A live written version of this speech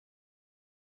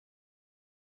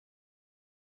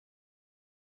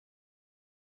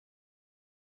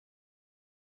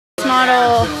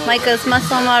model, Micah's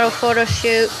muscle model photo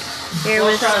shoot here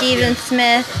with Steven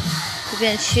Smith. We've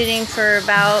been shooting for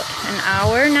about an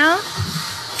hour now.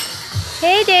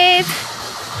 Hey, Dave.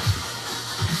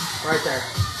 Right there.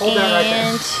 Hold that right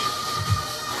there.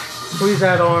 Squeeze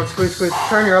that on. Squeeze, squeeze.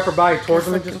 Turn your upper body towards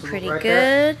them. Looking Just pretty right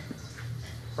good. There.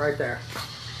 Right there.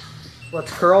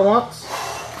 Let's curl once.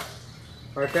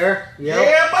 Right there. Yep.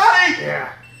 Yeah, buddy.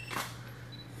 Yeah.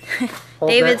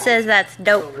 David says that's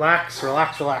dope. Relax,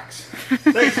 relax, relax.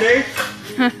 Thanks, Dave.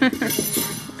 Yeah,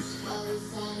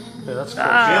 that's cool.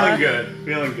 Feeling good.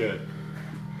 Feeling good.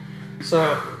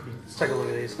 So, let's take a look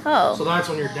at these. Oh. So that's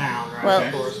when you're down, right? Well,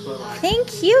 of course, but like,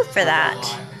 thank you for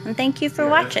that. And thank you for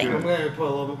watching. I'm going to put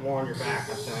a little bit more on your back,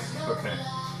 I think. Okay.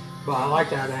 But I like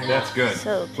that angle. That's good.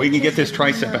 So, We can get this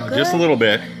tricep out just a little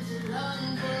bit.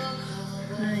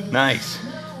 Nice.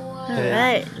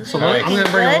 Alright. So Alright. I'm going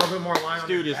to bring a Good. little bit more line. This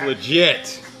dude is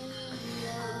legit.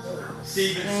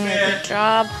 Steven Good Smith.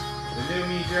 job. The new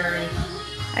me journey.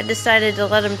 I decided to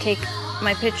let him take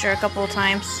my picture a couple of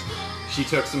times. She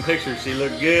took some pictures. She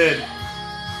looked good.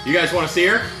 You guys want to see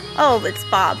her? Oh, it's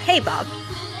Bob. Hey, Bob.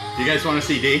 You guys want to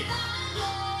see D?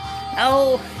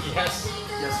 Oh. Yes.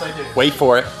 Yes, I do. Wait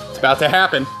for it. It's about to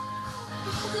happen.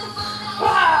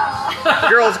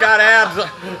 Girl's got abs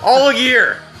all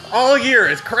year. All year.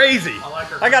 It's crazy. I like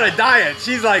her. I got a diet.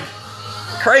 She's like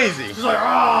crazy. She's like,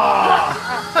 ah!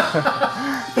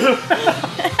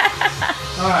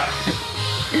 All right.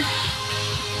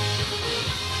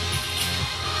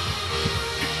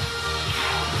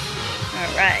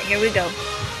 Alright, here we go.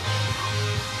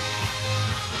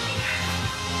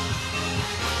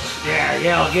 Yeah,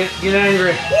 yeah, get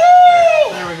angry.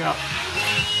 Woo! There we go.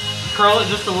 Curl it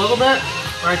just a little bit,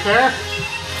 right there.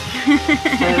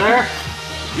 Stay there.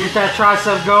 Get that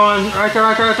tricep going, right there,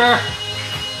 right there, right there.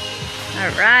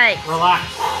 Alright. Relax.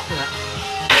 Yeah.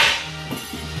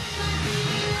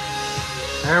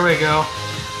 There we go.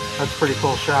 That's a pretty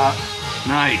cool shot.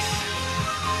 Nice.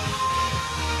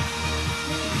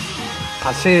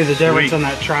 I see the difference Sweet. in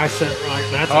that tricep, right?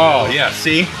 That's Oh yeah,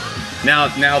 see? Now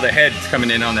the head's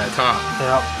coming in on that top.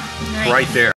 Yep. Nice. Right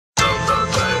there.